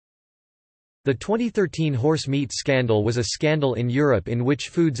The 2013 horsemeat scandal was a scandal in Europe in which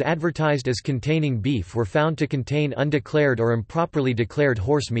foods advertised as containing beef were found to contain undeclared or improperly declared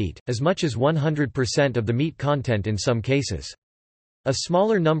horse meat, as much as 100% of the meat content in some cases. A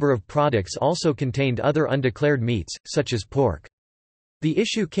smaller number of products also contained other undeclared meats, such as pork. The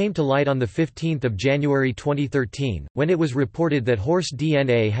issue came to light on 15 January 2013, when it was reported that horse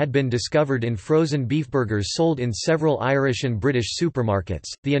DNA had been discovered in frozen beef burgers sold in several Irish and British supermarkets.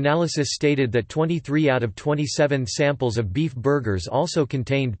 The analysis stated that 23 out of 27 samples of beef burgers also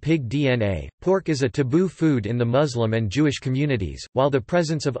contained pig DNA. Pork is a taboo food in the Muslim and Jewish communities. While the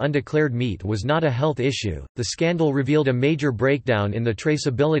presence of undeclared meat was not a health issue, the scandal revealed a major breakdown in the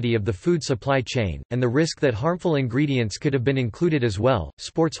traceability of the food supply chain, and the risk that harmful ingredients could have been included as well.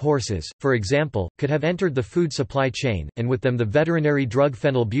 Sports horses, for example, could have entered the food supply chain, and with them the veterinary drug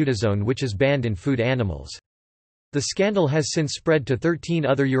phenylbutazone, which is banned in food animals. The scandal has since spread to 13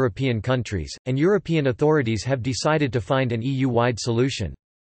 other European countries, and European authorities have decided to find an EU-wide solution.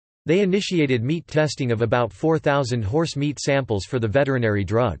 They initiated meat testing of about 4,000 horse meat samples for the veterinary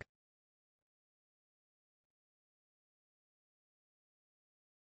drug.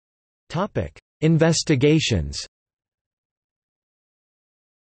 Investigations.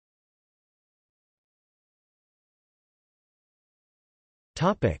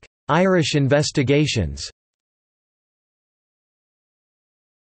 Irish investigations.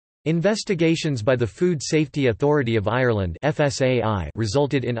 Investigations by the Food Safety Authority of Ireland (FSAI)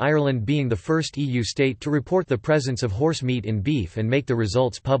 resulted in Ireland being the first EU state to report the presence of horse meat in beef and make the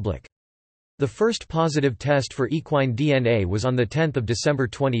results public. The first positive test for equine DNA was on 10 December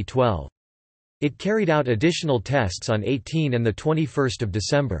 2012. It carried out additional tests on 18 and 21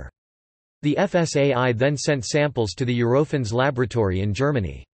 December. The FSAI then sent samples to the Eurofins laboratory in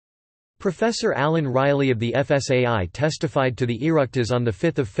Germany. Professor Alan Riley of the FSAI testified to the Oireachtas on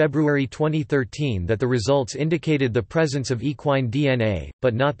 5 February 2013 that the results indicated the presence of equine DNA,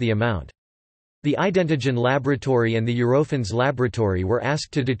 but not the amount. The Identigen laboratory and the Eurofins laboratory were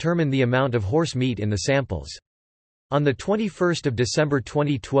asked to determine the amount of horse meat in the samples. On 21 December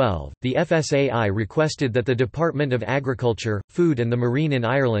 2012, the FSAI requested that the Department of Agriculture, Food and the Marine in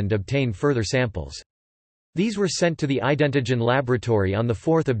Ireland obtain further samples. These were sent to the Identigen laboratory on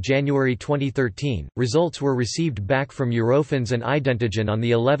 4 January 2013. Results were received back from Eurofins and Identigen on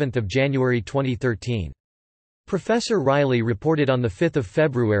the 11th of January 2013. Professor Riley reported on 5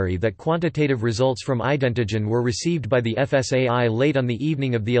 February that quantitative results from Identigen were received by the FSAI late on the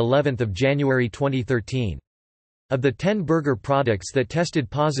evening of the 11th of January 2013. Of the 10 burger products that tested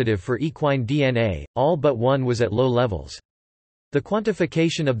positive for equine DNA, all but one was at low levels. The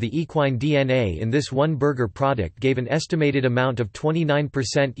quantification of the equine DNA in this one burger product gave an estimated amount of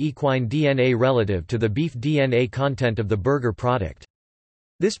 29% equine DNA relative to the beef DNA content of the burger product.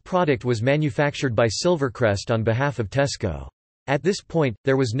 This product was manufactured by Silvercrest on behalf of Tesco. At this point,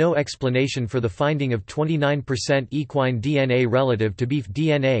 there was no explanation for the finding of 29% equine DNA relative to beef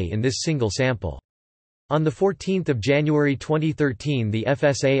DNA in this single sample. On 14 January 2013 the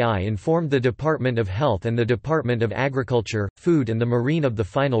FSAI informed the Department of Health and the Department of Agriculture, Food and the Marine of the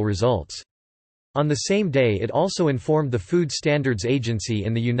final results. On the same day it also informed the Food Standards Agency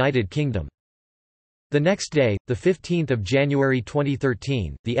in the United Kingdom. The next day, 15 January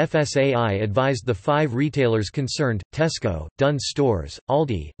 2013, the FSAI advised the 5 retailers concerned, Tesco, Dunnes Stores,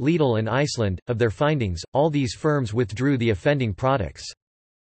 Aldi, Lidl and Iceland, of their findings. All these firms withdrew the offending products.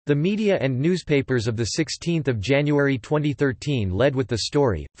 The media and newspapers of 16 January 2013 led with the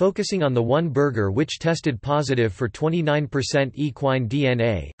story, focusing on the one burger which tested positive for 29% equine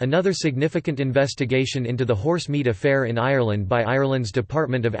DNA. Another significant investigation into the horse meat affair in Ireland by Ireland's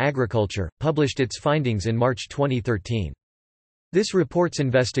Department of Agriculture, published its findings in March 2013. This report's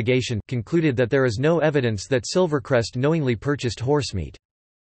investigation concluded that there is no evidence that Silvercrest knowingly purchased horsemeat.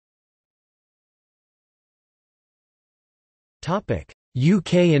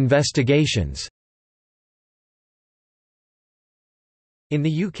 UK investigations. In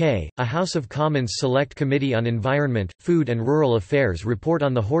the UK, a House of Commons Select Committee on Environment, Food and Rural Affairs report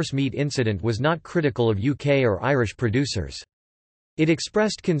on the horse meat incident was not critical of UK or Irish producers. It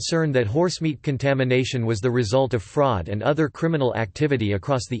expressed concern that horsemeat contamination was the result of fraud and other criminal activity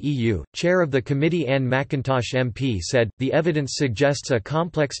across the EU. Chair of the committee Anne McIntosh MP said, "The evidence suggests a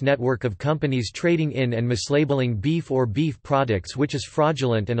complex network of companies trading in and mislabeling beef or beef products which is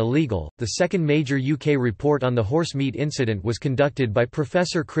fraudulent and illegal." The second major UK report on the horsemeat incident was conducted by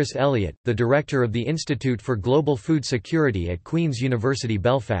Professor Chris Elliott, the director of the Institute for Global Food Security at Queen's University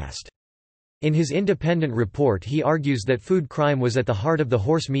Belfast. In his independent report he argues that food crime was at the heart of the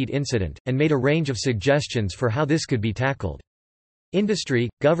horse meat incident, and made a range of suggestions for how this could be tackled. Industry,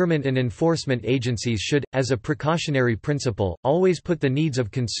 government and enforcement agencies should, as a precautionary principle, always put the needs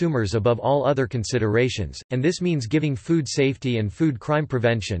of consumers above all other considerations, and this means giving food safety and food crime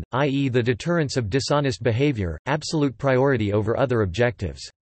prevention, i.e. the deterrence of dishonest behavior, absolute priority over other objectives.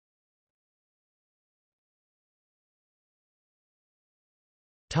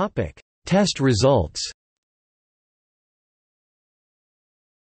 Test results.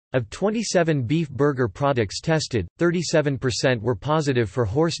 Of 27 beef burger products tested, 37% were positive for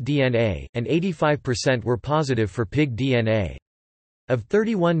horse DNA, and 85% were positive for pig DNA. Of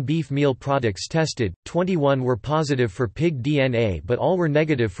 31 beef meal products tested, 21 were positive for pig DNA but all were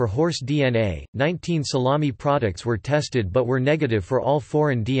negative for horse DNA, 19 salami products were tested but were negative for all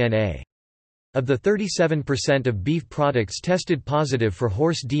foreign DNA. Of the 37% of beef products tested positive for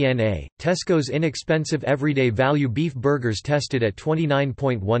horse DNA, Tesco's inexpensive everyday value beef burgers tested at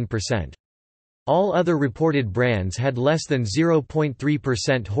 29.1%. All other reported brands had less than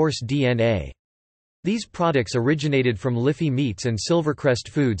 0.3% horse DNA. These products originated from Liffey Meats and Silvercrest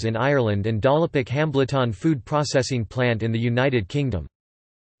Foods in Ireland and Dollopik Hambleton Food Processing Plant in the United Kingdom.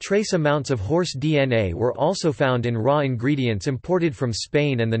 Trace amounts of horse DNA were also found in raw ingredients imported from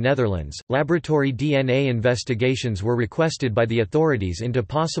Spain and the Netherlands. Laboratory DNA investigations were requested by the authorities into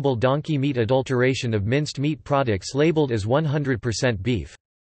possible donkey meat adulteration of minced meat products labelled as 100% beef.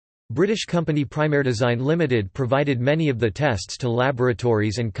 British company Primerdesign Limited provided many of the tests to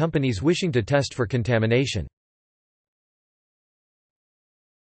laboratories and companies wishing to test for contamination.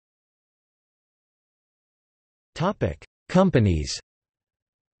 Companies.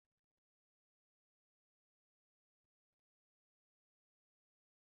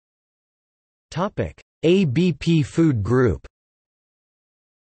 ABP Food Group.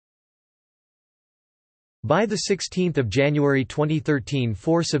 By 16 January 2013,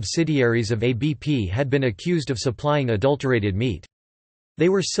 4 subsidiaries of ABP had been accused of supplying adulterated meat. They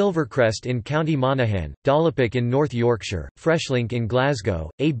were Silvercrest in County Monaghan, Dollopik in North Yorkshire, Freshlink in Glasgow,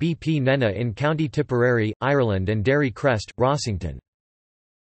 ABP Nenna in County Tipperary, Ireland and Dairy Crest, Rossington.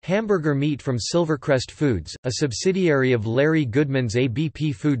 Hamburger meat from Silvercrest Foods, a subsidiary of Larry Goodman's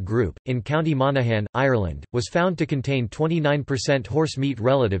ABP Food Group, in County Monaghan, Ireland, was found to contain 29% horse meat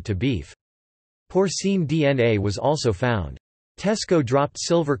relative to beef. Porcine DNA was also found. Tesco dropped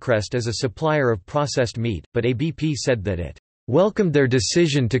Silvercrest as a supplier of processed meat, but ABP said that it welcomed their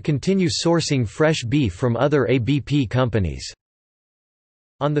decision to continue sourcing fresh beef from other ABP companies.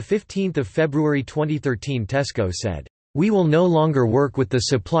 On 15 February 2013, Tesco said, "We will no longer work with the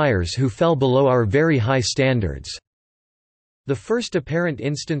suppliers who fell below our very high standards." The first apparent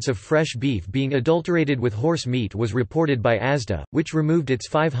instance of fresh beef being adulterated with horse meat was reported by Asda, which removed its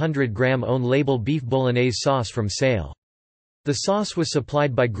 500-gram own-label beef bolognese sauce from sale. The sauce was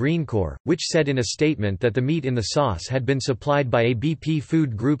supplied by Greencore, which said in a statement that the meat in the sauce had been supplied by ABP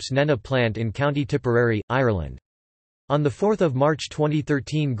Food Group's Nenna plant in County Tipperary, Ireland. On 4 March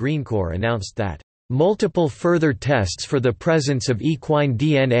 2013, Greencore announced that multiple further tests for the presence of equine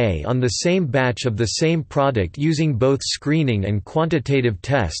DNA on the same batch of the same product using both screening and quantitative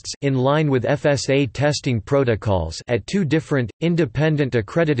tests in line with FSA testing protocols at 2 different, independent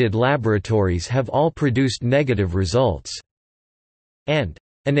accredited laboratories have all produced negative results. And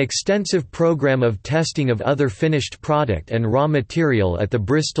an extensive program of testing of other finished product and raw material at the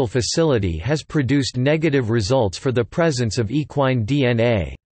Bristol facility has produced negative results for the presence of equine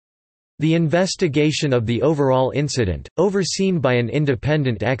DNA. The investigation of the overall incident, overseen by an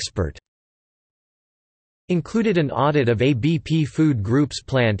independent expert, included an audit of ABP Food Group's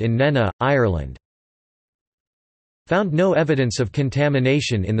plant in Nenna, Ireland, found no evidence of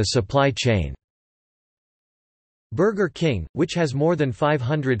contamination in the supply chain. Burger King, which has more than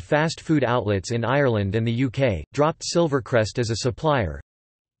 500 fast food outlets in Ireland and the UK, dropped Silvercrest as a supplier,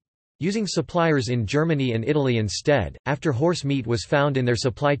 using suppliers in Germany and Italy instead. After horse meat was found in their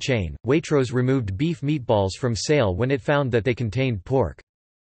supply chain, Waitrose removed beef meatballs from sale when it found that they contained pork.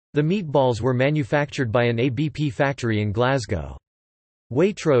 The meatballs were manufactured by an ABP factory in Glasgow.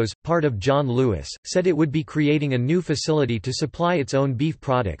 Waitrose, part of John Lewis, said it would be creating a new facility to supply its own beef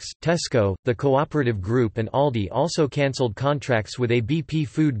products. Tesco, the cooperative group, and Aldi also cancelled contracts with ABP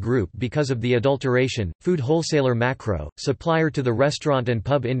Food Group because of the adulteration. Food wholesaler Macro, supplier to the restaurant and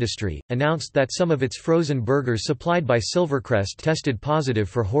pub industry, announced that some of its frozen burgers supplied by Silvercrest tested positive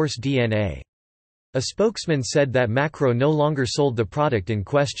for horse DNA. A spokesman said that Macro no longer sold the product in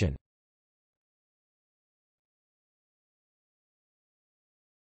question.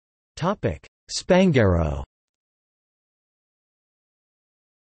 Spanghero.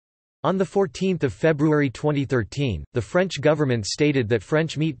 On 14 February 2013, the French government stated that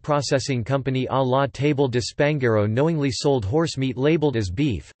French meat processing company à la Table de Spanghero knowingly sold horse meat labeled as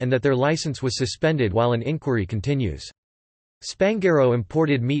beef, and that their license was suspended while an inquiry continues. Spanghero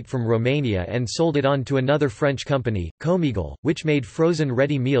imported meat from Romania and sold it on to another French company, Comigel, which made frozen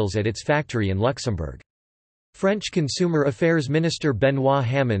ready meals at its factory in Luxembourg. French Consumer Affairs Minister Benoît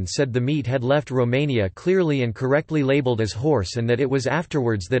Hamon said the meat had left Romania clearly and correctly labelled as horse and that it was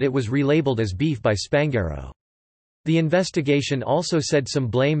afterwards that it was relabelled as beef by Spanghero. The investigation also said some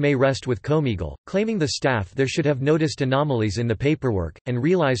blame may rest with Comigel, claiming the staff there should have noticed anomalies in the paperwork, and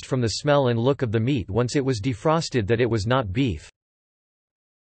realised from the smell and look of the meat once it was defrosted that it was not beef.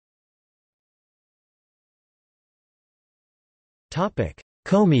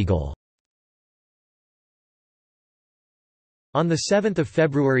 Comigel. On 7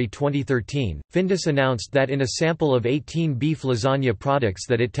 February 2013, Findus announced that in a sample of 18 beef lasagna products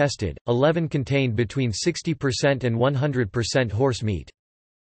that it tested, 11 contained between 60% and 100% horse meat.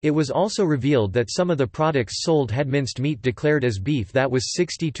 It was also revealed that some of the products sold had minced meat declared as beef that was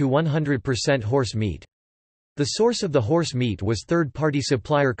 60 to 100% horse meat. The source of the horse meat was third-party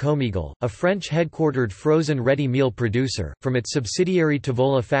supplier Comigel, a French-headquartered frozen ready meal producer, from its subsidiary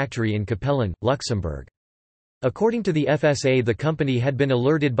Tavola factory in Capellen, Luxembourg. According to the FSA, the company had been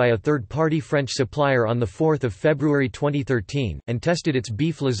alerted by a third-party French supplier on 4 February 2013, and tested its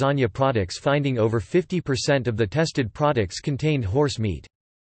beef lasagna products, finding over 50% of the tested products contained horse meat.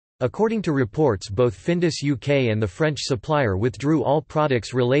 According to reports, both Findus UK and the French supplier withdrew all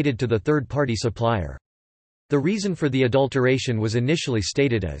products related to the third-party supplier. The reason for the adulteration was initially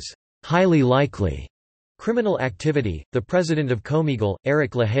stated as highly likely criminal activity. The president of Comigel,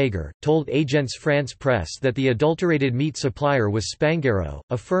 Eric Lehager, told Agence France Presse that the adulterated meat supplier was Spanghero,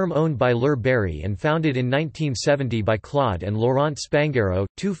 a firm owned by Lur Berry and founded in 1970 by Claude and Laurent Spanghero,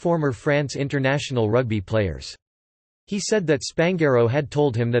 two former France international rugby players. He said that Spanghero had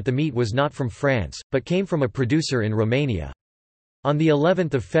told him that the meat was not from France, but came from a producer in Romania. On the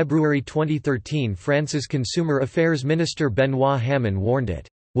 11th of February 2013, France's Consumer Affairs Minister Benoît Hamon warned it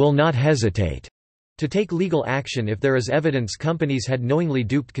will not hesitate to take legal action if there is evidence companies had knowingly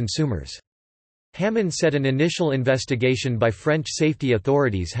duped consumers. Hamon said an initial investigation by French safety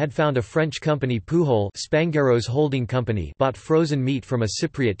authorities had found a French company Pujol, Spanghero's holding company, bought frozen meat from a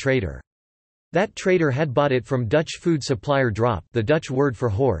Cypriot trader. That trader had bought it from Dutch food supplier Drop, the Dutch word for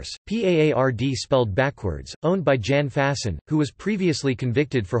horse, PAARD spelled backwards, owned by Jan Fassen, who was previously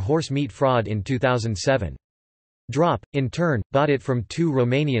convicted for horse meat fraud in 2007. Drop, in turn, bought it from two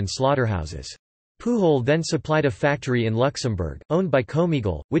Romanian slaughterhouses. Pujol then supplied a factory in Luxembourg, owned by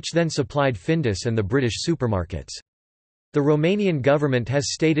Comigel, which then supplied Findus and the British supermarkets. The Romanian government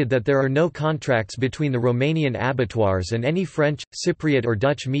has stated that there are no contracts between the Romanian abattoirs and any French, Cypriot or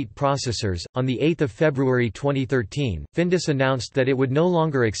Dutch meat processors. On 8 February 2013, Findus announced that it would no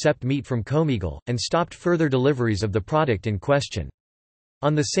longer accept meat from Comigel, and stopped further deliveries of the product in question.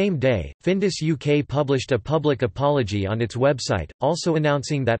 On the same day, Findus UK published a public apology on its website, also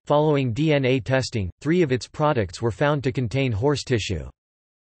announcing that, following DNA testing, 3 of its products were found to contain horse tissue.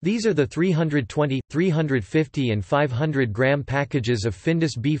 These are the 320, 350 and 500 gram packages of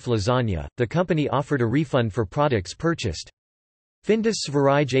Findus beef lasagna. The company offered a refund for products purchased. Findus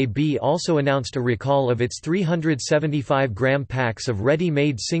Sverige AB also announced a recall of its 375 gram packs of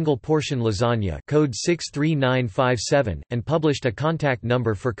ready-made single-portion lasagna, code 63957, and published a contact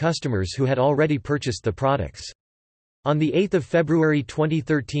number for customers who had already purchased the products. On 8 February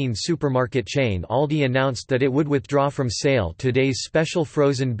 2013, supermarket chain Aldi announced that it would withdraw from sale Today's Special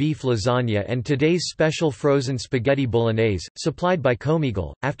Frozen Beef Lasagna and Today's Special Frozen Spaghetti Bolognese, supplied by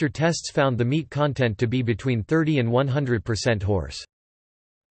Comigel, after tests found the meat content to be between 30 and 100% horse.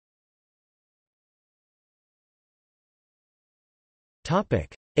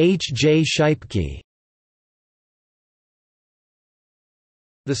 HJ Schypke.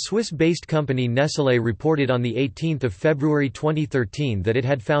 The Swiss-based company Nestlé reported on 18 February 2013 that it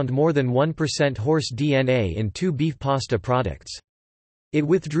had found more than 1% horse DNA in 2 beef pasta products. It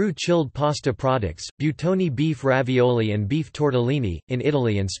withdrew chilled pasta products, Buitoni beef ravioli and beef tortellini, in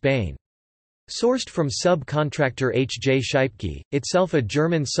Italy and Spain. Sourced from subcontractor HJ Schypke, itself a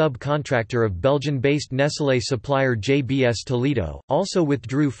German subcontractor of Belgian-based Nestlé supplier JBS Toledo, also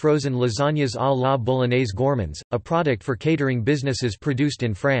withdrew frozen lasagnas à la Bolognese gourmands, a product for catering businesses produced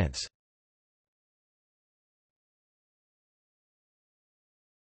in France.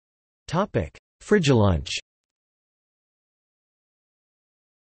 Frigilunch.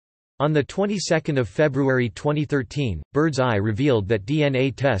 On the 22nd of February 2013, Bird's Eye revealed that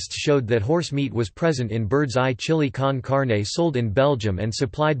DNA tests showed that horse meat was present in Bird's Eye chili con carne sold in Belgium and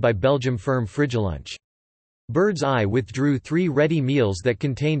supplied by Belgium firm Frigilunch. Bird's Eye withdrew 3 ready meals that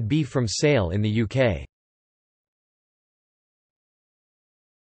contained beef from sale in the UK.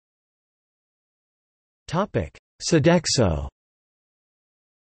 Sodexo.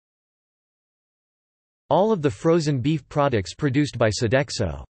 All of the frozen beef products produced by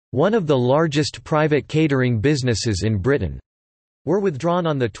Sodexo, one of the largest private catering businesses in Britain, were withdrawn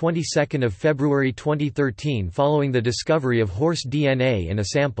on the 22nd of February 2013 following the discovery of horse DNA in a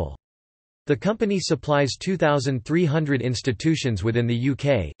sample. The company supplies 2,300 institutions within the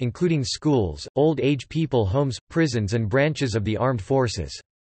UK, including schools, old age people homes, prisons and branches of the armed forces.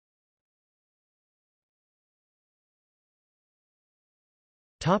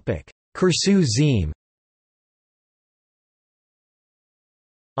 Kuršu Zeme.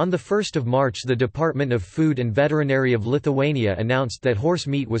 On 1 March the Department of Food and Veterinary of Lithuania announced that horse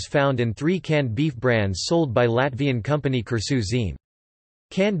meat was found in 3 canned beef brands sold by Latvian company Kuršu Zeme.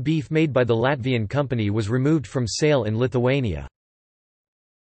 Canned beef made by the Latvian company was removed from sale in Lithuania.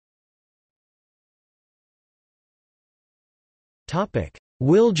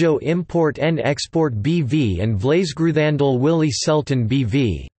 Wiljo import and export BV and Vleesgroothandel Willy Selten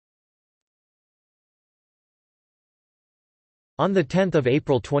BV. On 10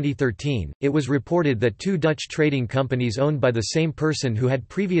 April 2013, it was reported that 2 Dutch trading companies owned by the same person who had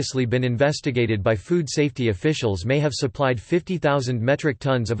previously been investigated by food safety officials may have supplied 50,000 metric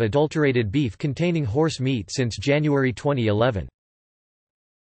tons of adulterated beef containing horse meat since January 2011.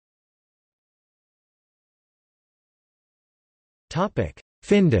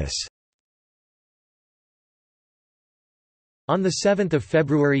 Findus. On 7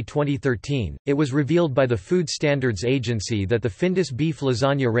 February 2013, it was revealed by the Food Standards Agency that the Findus beef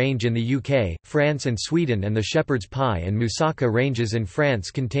lasagna range in the UK, France and Sweden and the shepherd's pie and moussaka ranges in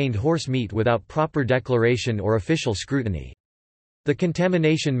France contained horse meat without proper declaration or official scrutiny. The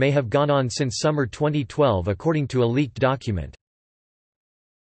contamination may have gone on since summer 2012 according to a leaked document.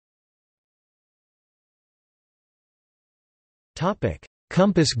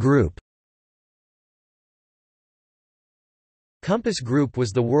 Compass Group. Compass Group was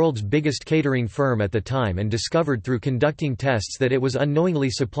the world's biggest catering firm at the time and discovered through conducting tests that it was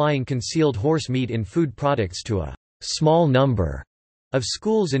unknowingly supplying concealed horse meat in food products to a small number of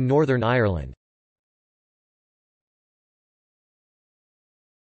schools in Northern Ireland.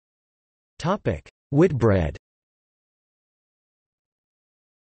 Whitbread.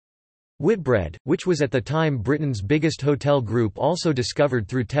 Whitbread, which was at the time Britain's biggest hotel group, also discovered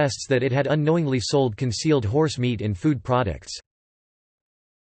through tests that it had unknowingly sold concealed horse meat in food products.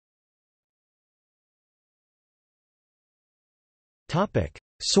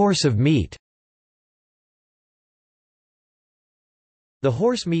 Source of meat. The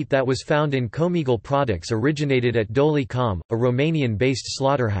horse meat that was found in Comigel products originated at Doli Com, a Romanian-based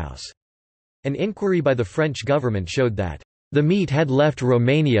slaughterhouse. An inquiry by the French government showed that the meat had left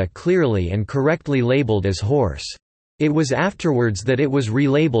Romania clearly and correctly labelled as horse. It was afterwards that it was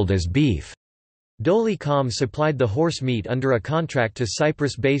relabeled as beef. Doli Com supplied the horse meat under a contract to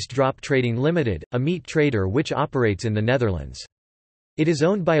Cyprus-based Drop Trading Limited, a meat trader which operates in the Netherlands. It is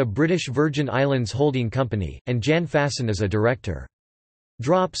owned by a British Virgin Islands holding company, and Jan Fassen is a director.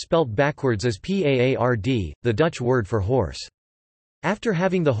 Drop spelt backwards as PAARD, the Dutch word for horse. After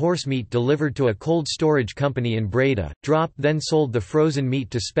having the horse meat delivered to a cold storage company in Breda, Drop then sold the frozen meat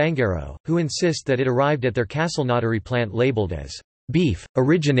to Spanghero, who insist that it arrived at their Castelnaudary plant labelled as beef,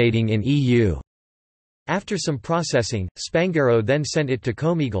 originating in EU. After some processing, Spanghero then sent it to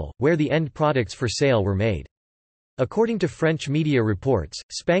Comigel, where the end products for sale were made. According to French media reports,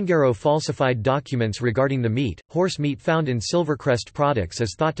 Spanghero falsified documents regarding the meat. Horse meat found in Silvercrest products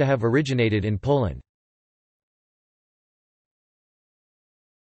is thought to have originated in Poland.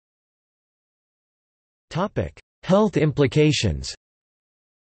 Health implications.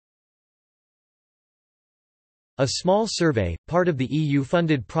 A small survey, part of the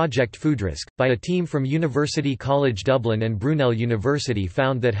EU-funded Project Foodrisk, by a team from University College Dublin and Brunel University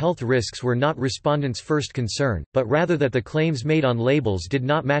found that health risks were not respondents' first concern, but rather that the claims made on labels did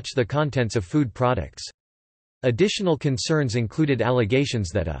not match the contents of food products. Additional concerns included allegations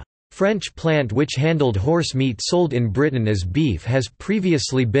that a French plant which handled horse meat sold in Britain as beef has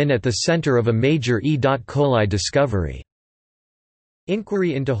previously been at the centre of a major E. coli discovery.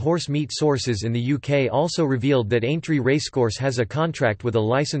 Inquiry into horse meat sources in the UK also revealed that Aintree Racecourse has a contract with a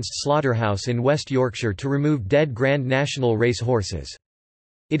licensed slaughterhouse in West Yorkshire to remove dead Grand National race horses.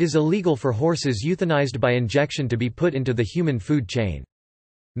 It is illegal for horses euthanized by injection to be put into the human food chain.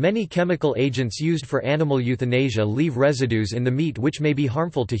 Many chemical agents used for animal euthanasia leave residues in the meat which may be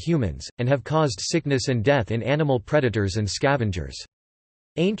harmful to humans, and have caused sickness and death in animal predators and scavengers.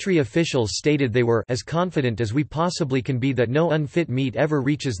 Aintree officials stated they were as confident as we possibly can be that no unfit meat ever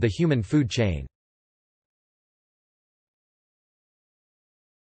reaches the human food chain.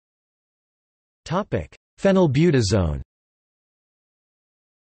 Phenylbutazone.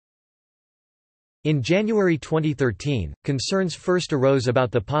 In January 2013, concerns first arose about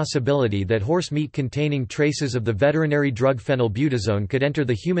the possibility that horse meat containing traces of the veterinary drug phenylbutazone could enter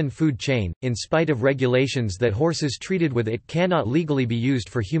the human food chain, in spite of regulations that horses treated with it cannot legally be used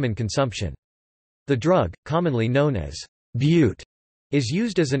for human consumption. The drug, commonly known as bute, is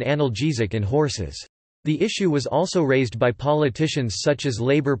used as an analgesic in horses. The issue was also raised by politicians such as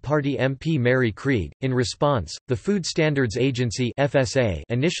Labour Party MP Mary Creed. In response, the Food Standards Agency (FSA)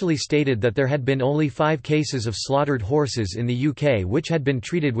 initially stated that there had been only 5 cases of slaughtered horses in the UK which had been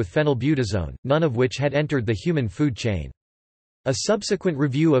treated with phenylbutazone, none of which had entered the human food chain. A subsequent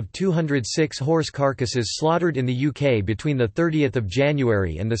review of 206 horse carcasses slaughtered in the UK between 30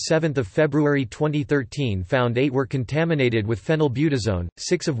 January and 7 February 2013 found 8 were contaminated with phenylbutazone,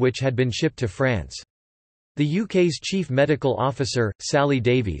 6 of which had been shipped to France. The UK's Chief Medical Officer, Sally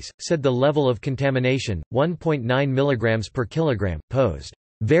Davies, said the level of contamination, 1.9 mg per kilogram, posed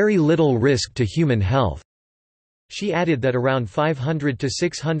very little risk to human health. She added that around 500 to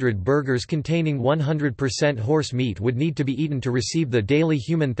 600 burgers containing 100% horse meat would need to be eaten to receive the daily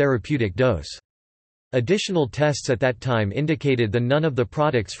human therapeutic dose. Additional tests at that time indicated that none of the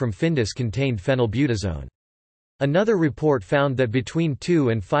products from Findus contained phenylbutazone. Another report found that between 2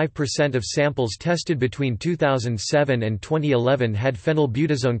 and 5% of samples tested between 2007 and 2011 had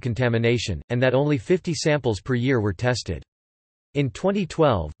phenylbutazone contamination, and that only 50 samples per year were tested. In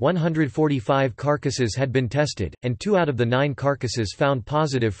 2012, 145 carcasses had been tested, and 2 out of the 9 carcasses found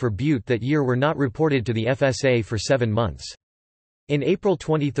positive for bute that year were not reported to the FSA for 7 months. In April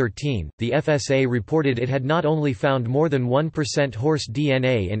 2013, the FSA reported it had not only found more than 1% horse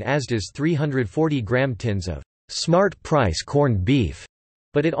DNA in Asda's 340-gram tins of Smart Price corned beef,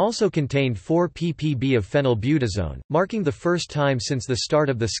 but it also contained 4 ppb of phenylbutazone, marking the first time since the start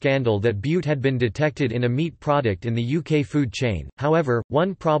of the scandal that bute had been detected in a meat product in the UK food chain. However,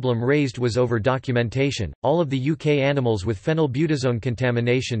 one problem raised was over documentation. All of the UK animals with phenylbutazone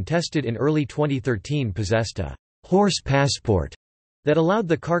contamination tested in early 2013 possessed a horse passport that allowed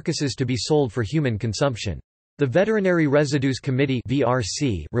the carcasses to be sold for human consumption. The Veterinary Residues Committee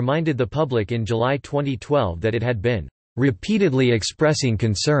 (VRC) reminded the public in July 2012 that it had been repeatedly expressing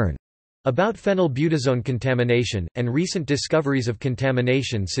concern about phenylbutazone contamination, and recent discoveries of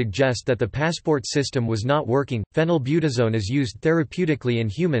contamination suggest that the passport system was not working. Phenylbutazone is used therapeutically in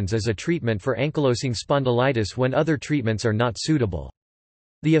humans as a treatment for ankylosing spondylitis when other treatments are not suitable.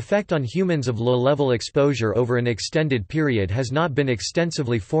 The effect on humans of low-level exposure over an extended period has not been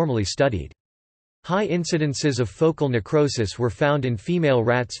extensively formally studied. High incidences of focal necrosis were found in female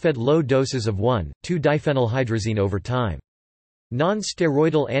rats fed low doses of 1,2-diphenylhydrazine over time.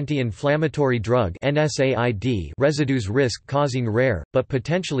 Non-steroidal anti-inflammatory drug (NSAID) residues risk causing rare, but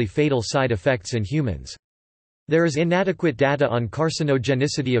potentially fatal side effects in humans. There is inadequate data on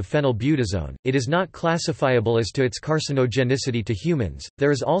carcinogenicity of phenylbutazone. It is not classifiable as to its carcinogenicity to humans.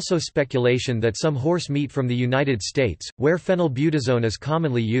 There is also speculation that some horse meat from the United States, where phenylbutazone is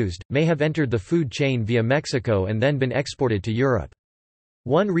commonly used, may have entered the food chain via Mexico and then been exported to Europe.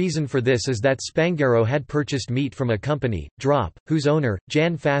 One reason for this is that Spanghero had purchased meat from a company, Drop, whose owner,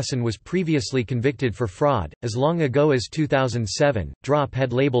 Jan Fassen, was previously convicted for fraud. As long ago as 2007, Drop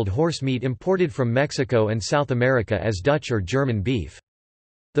had labeled horse meat imported from Mexico and South America as Dutch or German beef.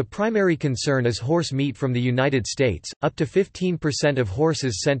 The primary concern is horse meat from the United States. Up to 15% of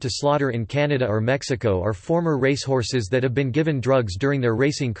horses sent to slaughter in Canada or Mexico are former racehorses that have been given drugs during their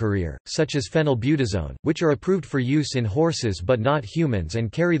racing career, such as phenylbutazone, which are approved for use in horses but not humans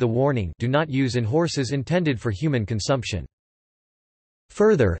and carry the warning, "Do not use in horses," intended for human consumption.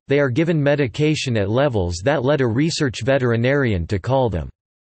 Further, they are given medication at levels that led a research veterinarian to call them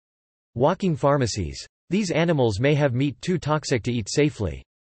walking pharmacies. These animals may have meat too toxic to eat safely.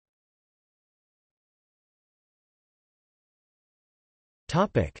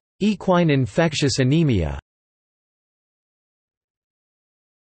 Equine infectious anemia.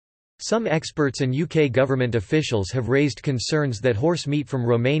 Some experts and UK government officials have raised concerns that horse meat from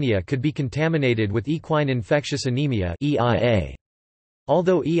Romania could be contaminated with equine infectious anemia (EIA).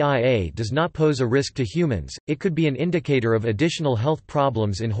 Although EIA does not pose a risk to humans, it could be an indicator of additional health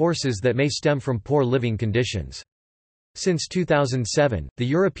problems in horses that may stem from poor living conditions. Since 2007, the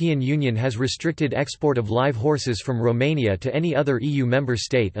European Union has restricted export of live horses from Romania to any other EU member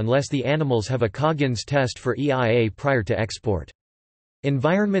state unless the animals have a Coggins test for EIA prior to export.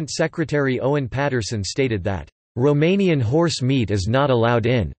 Environment Secretary Owen Patterson stated that, "Romanian horse meat is not allowed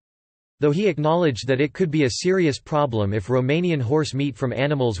in," though he acknowledged that it could be a serious problem if Romanian horse meat from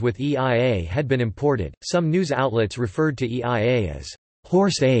animals with EIA had been imported. Some news outlets referred to EIA as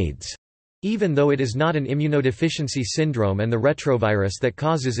horse AIDS, even though it is not an immunodeficiency syndrome and the retrovirus that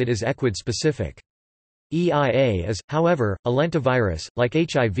causes it is equid-specific. EIA is, however, a lentivirus, like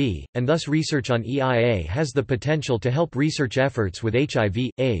HIV, and thus research on EIA has the potential to help research efforts with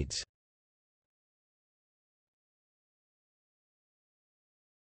HIV, AIDS.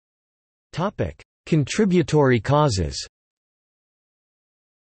 Contributory causes.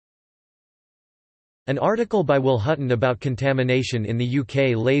 An article by Will Hutton about contamination in the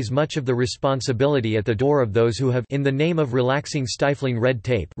UK lays much of the responsibility at the door of those who have, in the name of relaxing stifling red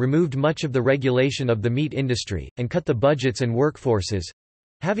tape, removed much of the regulation of the meat industry, and cut the budgets and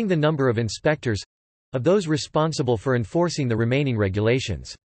workforces—having the number of inspectors—of those responsible for enforcing the remaining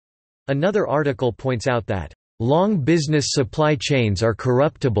regulations. Another article points out that long business supply chains are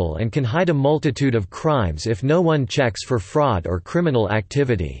corruptible and can hide a multitude of crimes if no one checks for fraud or criminal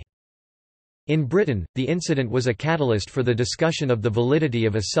activity. In Britain, the incident was a catalyst for the discussion of the validity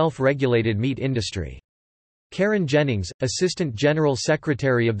of a self-regulated meat industry. Karen Jennings, Assistant General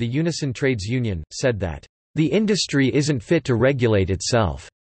Secretary of the Unison Trades Union, said that, "The industry isn't fit to regulate itself."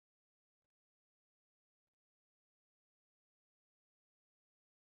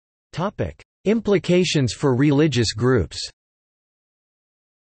 Implications for religious groups.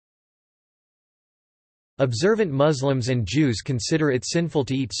 Observant Muslims and Jews consider it sinful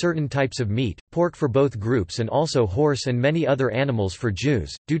to eat certain types of meat, pork for both groups and also horse and many other animals for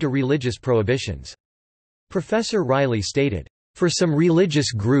Jews, due to religious prohibitions. Professor Riley stated, "For some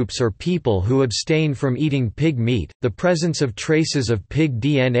religious groups or people who abstain from eating pig meat, the presence of traces of pig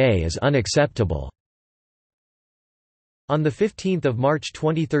DNA is unacceptable." On 15 March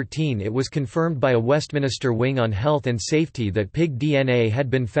 2013 it was confirmed by a Westminster Wing on Health and Safety that pig DNA had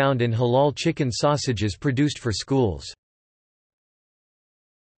been found in halal chicken sausages produced for schools.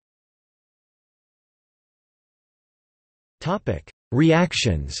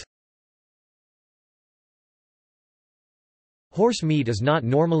 Reactions. Horse meat is not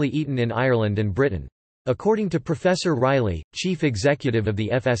normally eaten in Ireland and Britain. According to Professor Riley, chief executive of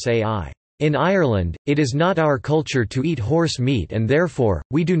the FSAI, "In Ireland, it is not our culture to eat horse meat and therefore,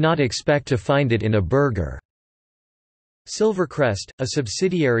 we do not expect to find it in a burger." Silvercrest, a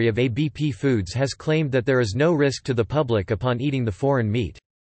subsidiary of ABP Foods, has claimed that there is no risk to the public upon eating the foreign meat.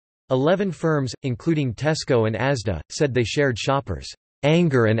 11 firms, including Tesco and Asda, said they shared shoppers'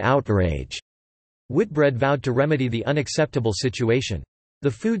 anger and outrage. Whitbread vowed to remedy the unacceptable situation.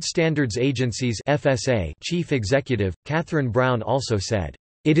 The Food Standards Agency's FSA chief executive, Catherine Brown, also said,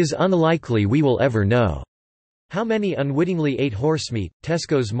 "It is unlikely we will ever know how many unwittingly ate horsemeat."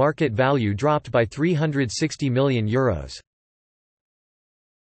 Tesco's market value dropped by €360 million.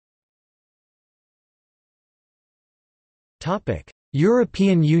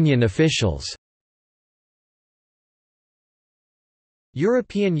 European Union officials.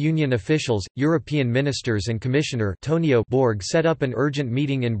 European Union officials, European ministers and Commissioner Tonio Borg set up an urgent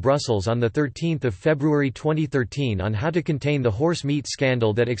meeting in Brussels on 13 February 2013 on how to contain the horse meat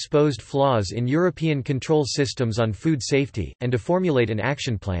scandal that exposed flaws in European control systems on food safety, and to formulate an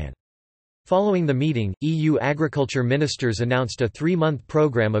action plan. Following the meeting, EU agriculture ministers announced a 3-month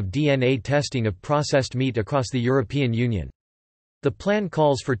programme of DNA testing of processed meat across the European Union. The plan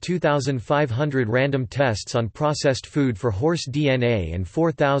calls for 2,500 random tests on processed food for horse DNA and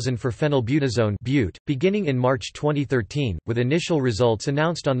 4,000 for phenylbutazone (bute), beginning in March 2013, with initial results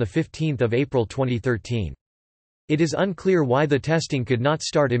announced on 15 April 2013. It is unclear why the testing could not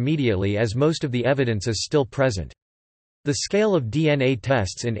start immediately, as most of the evidence is still present. The scale of DNA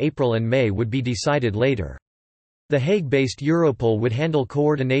tests in April and May would be decided later. The Hague-based Europol would handle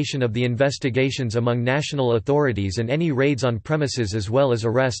coordination of the investigations among national authorities and any raids on premises, as well as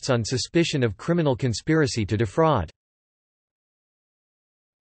arrests on suspicion of criminal conspiracy to defraud.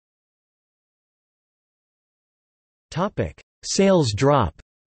 Sales drop.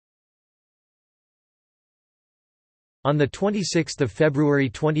 On 26 February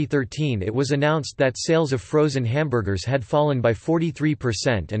 2013 it was announced that sales of frozen hamburgers had fallen by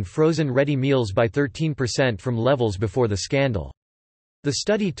 43% and frozen ready meals by 13% from levels before the scandal. The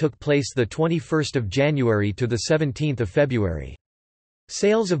study took place 21 January to 17 February.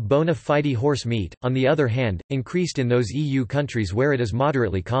 Sales of bona fide horse meat, on the other hand, increased in those EU countries where it is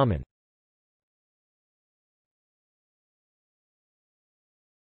moderately common.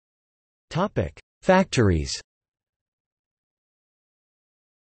 Factories.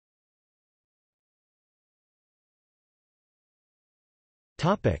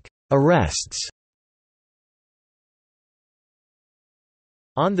 Arrests.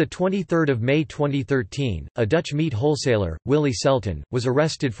 On 23 May 2013, a Dutch meat wholesaler, Willy Selten, was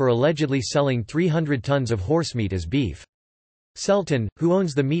arrested for allegedly selling 300 tons of horsemeat as beef. Selten, who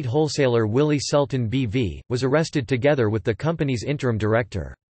owns the meat wholesaler Willy Selten BV, was arrested together with the company's interim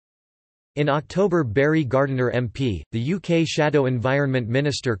director. In October, Barry Gardiner MP, the UK Shadow Environment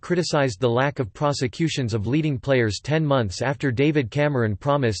Minister, criticised the lack of prosecutions of leading players 10 months after David Cameron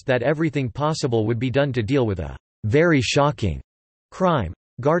promised that everything possible would be done to deal with a very shocking crime.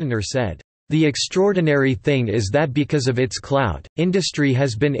 Gardiner said, "The extraordinary thing is that because of its clout, industry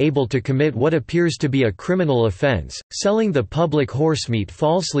has been able to commit what appears to be a criminal offence, selling the public horsemeat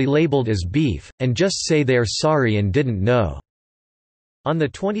falsely labelled as beef, and just say they are sorry and didn't know." On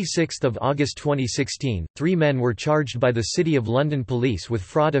 26 August 2016, 3 men were charged by the City of London Police with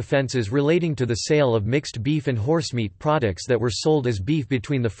fraud offences relating to the sale of mixed beef and horsemeat products that were sold as beef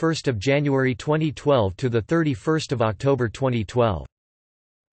between 1 January 2012 to 31 October 2012.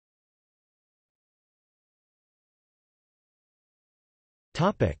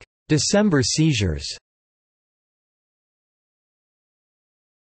 December seizures.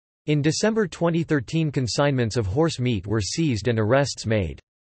 In December 2013, consignments of horse meat were seized and arrests made.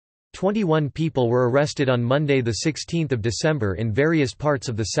 21 people were arrested on Monday 16 December in various parts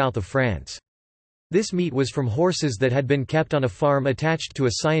of the south of France. This meat was from horses that had been kept on a farm attached to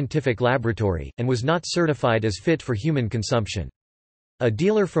a scientific laboratory, and was not certified as fit for human consumption. A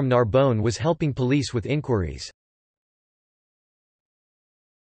dealer from Narbonne was helping police with inquiries.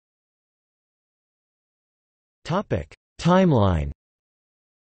 Timeline.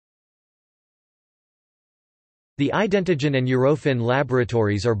 The Identigen and Eurofin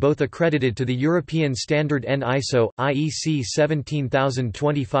laboratories are both accredited to the European standard N-ISO, IEC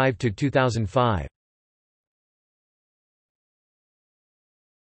 17025-2005.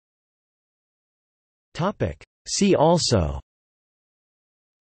 See also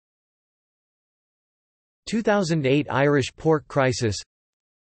 2008 Irish pork crisis,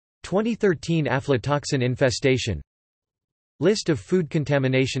 2013 aflatoxin infestation, List of food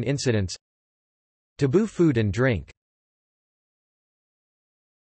contamination incidents, Taboo food and drink.